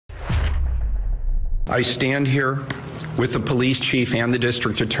I stand here with the police chief and the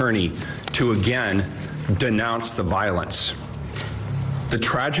district attorney to again denounce the violence. The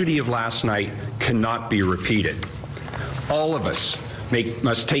tragedy of last night cannot be repeated. All of us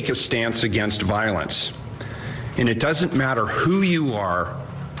must take a stance against violence. And it doesn't matter who you are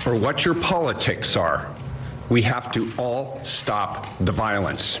or what your politics are, we have to all stop the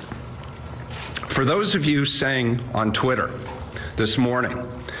violence. For those of you saying on Twitter this morning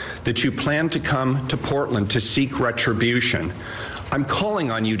that you plan to come to Portland to seek retribution, I'm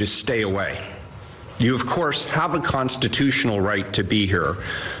calling on you to stay away. You, of course, have a constitutional right to be here,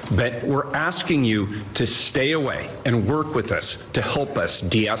 but we're asking you to stay away and work with us to help us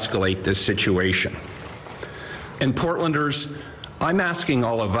de-escalate this situation. And Portlanders, I'm asking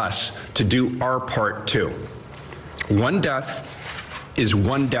all of us to do our part too. One death is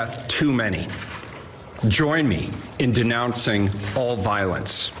one death too many. Join me in denouncing all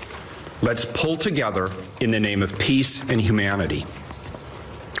violence. Let's pull together in the name of peace and humanity.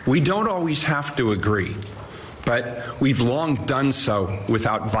 We don't always have to agree, but we've long done so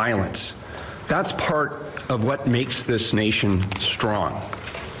without violence. That's part of what makes this nation strong.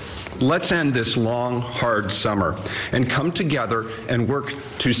 Let's end this long, hard summer and come together and work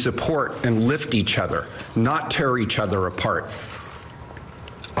to support and lift each other, not tear each other apart.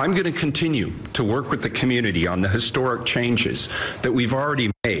 I'm going to continue to work with the community on the historic changes that we've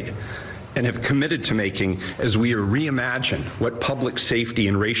already made and have committed to making as we reimagine what public safety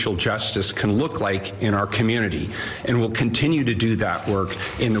and racial justice can look like in our community, and we'll continue to do that work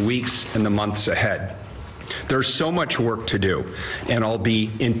in the weeks and the months ahead. There's so much work to do, and I'll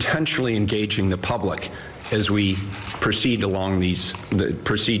be intentionally engaging the public as we proceed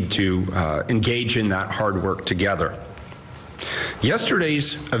to engage in that hard work together.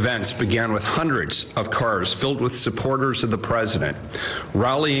 Yesterday's events began with hundreds of cars filled with supporters of the president,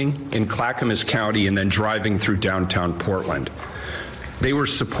 rallying in Clackamas County and then driving through downtown Portland. They were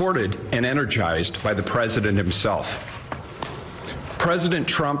supported and energized by the president himself. President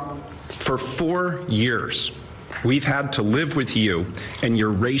Trump, for 4 years, we've had to live with you and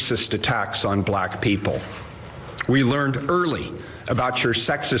your racist attacks on black people. We learned early about your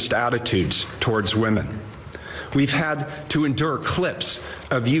sexist attitudes towards women. We've had to endure clips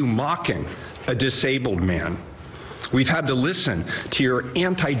of you mocking a disabled man. We've had to listen to your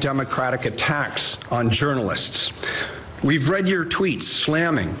anti-democratic attacks on journalists. We've read your tweets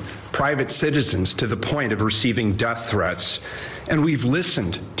slamming private citizens to the point of receiving death threats. And we've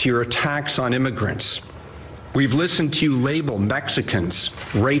listened to your attacks on immigrants. We've listened to you label Mexicans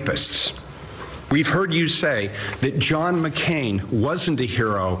rapists. We've heard you say that John McCain wasn't a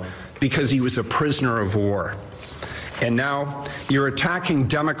hero because he was a prisoner of war. And now you're attacking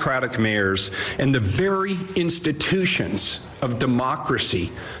Democratic mayors and the very institutions of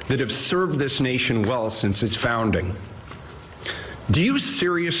democracy that have served this nation well since its founding. Do you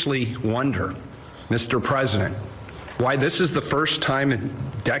seriously wonder, Mr. President, why this is the first time in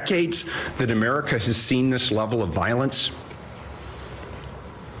decades that America has seen this level of violence?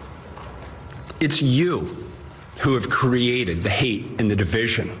 It's you who have created the hate and the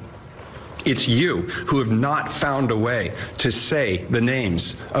division. It's you who have not found a way to say the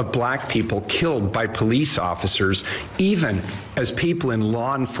names of black people killed by police officers, even as people in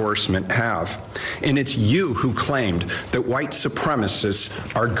law enforcement have. And it's you who claimed that white supremacists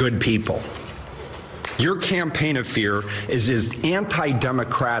are good people. Your campaign of fear is as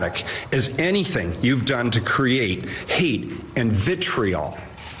anti-democratic as anything you've done to create hate and vitriol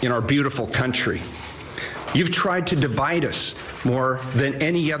in our beautiful country. You've tried to divide us more than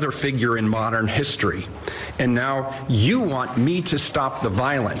any other figure in modern history. And now you want me to stop the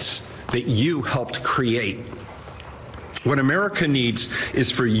violence that you helped create. What America needs is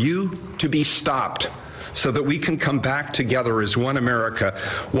for you to be stopped so that we can come back together as one America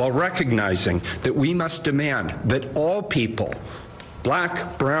while recognizing that we must demand that all people,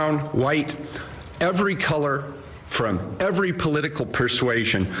 black, brown, white, every color, from every political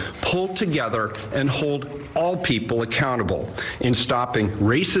persuasion, pull together and hold all people accountable in stopping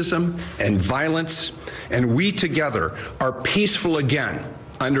racism and violence, and we together are peaceful again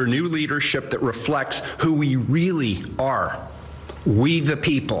under new leadership that reflects who we really are, we the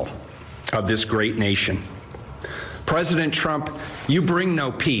people of this great nation. President Trump, you bring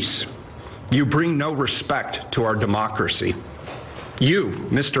no peace. You bring no respect to our democracy. You,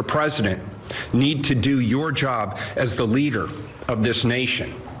 Mr. President, need to do your job as the leader of this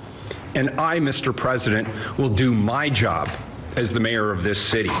nation. And I, Mr. President, will do my job as the mayor of this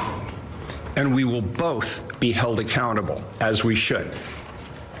city. And we will both be held accountable, as we should.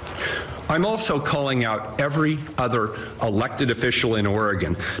 I'm also calling out every other elected official in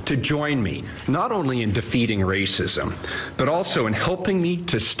Oregon to join me, not only in defeating racism, but also in helping me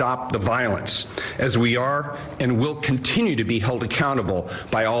to stop the violence, as we are and will continue to be held accountable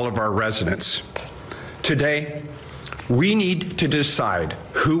by all of our residents. Today, we need to decide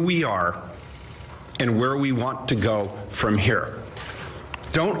who we are and where we want to go from here.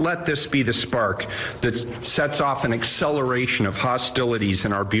 Don't let this be the spark that sets off an acceleration of hostilities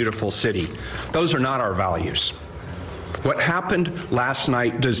in our beautiful city. Those are not our values. What happened last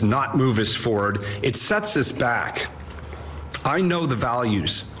night does not move us forward. It sets us back. I know the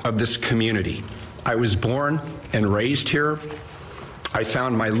values of this community. I was born and raised here. I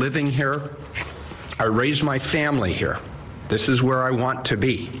found my living here. I raised my family here. This is where I want to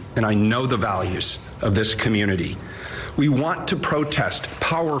be, and I know the values of this community. We want to protest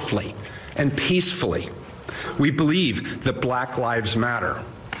powerfully and peacefully. We believe that Black Lives Matter.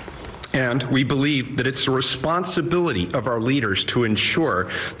 And we believe that it's the responsibility of our leaders to ensure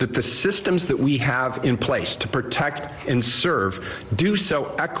that the systems that we have in place to protect and serve do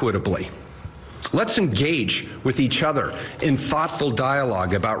so equitably. Let's engage with each other in thoughtful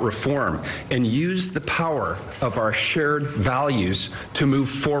dialogue about reform and use the power of our shared values to move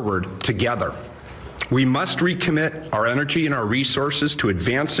forward together. We must recommit our energy and our resources to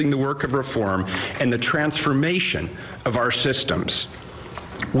advancing the work of reform and the transformation of our systems.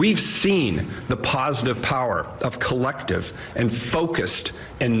 We've seen the positive power of collective and focused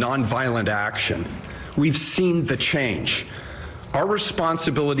and nonviolent action. We've seen the change. Our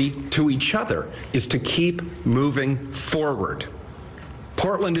responsibility to each other is to keep moving forward.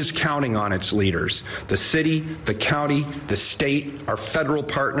 Portland is counting on its leaders, the city, the county, the state, our federal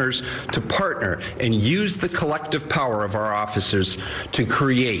partners, to partner and use the collective power of our officers to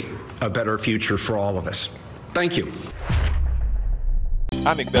create a better future for all of us. Thank you.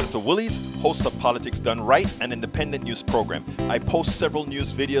 I'm Egberto Willies, host of Politics Done Right, an independent news program. I post several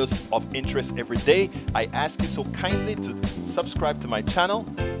news videos of interest every day. I ask you so kindly to subscribe to my channel,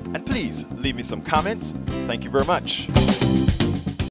 and please leave me some comments. Thank you very much.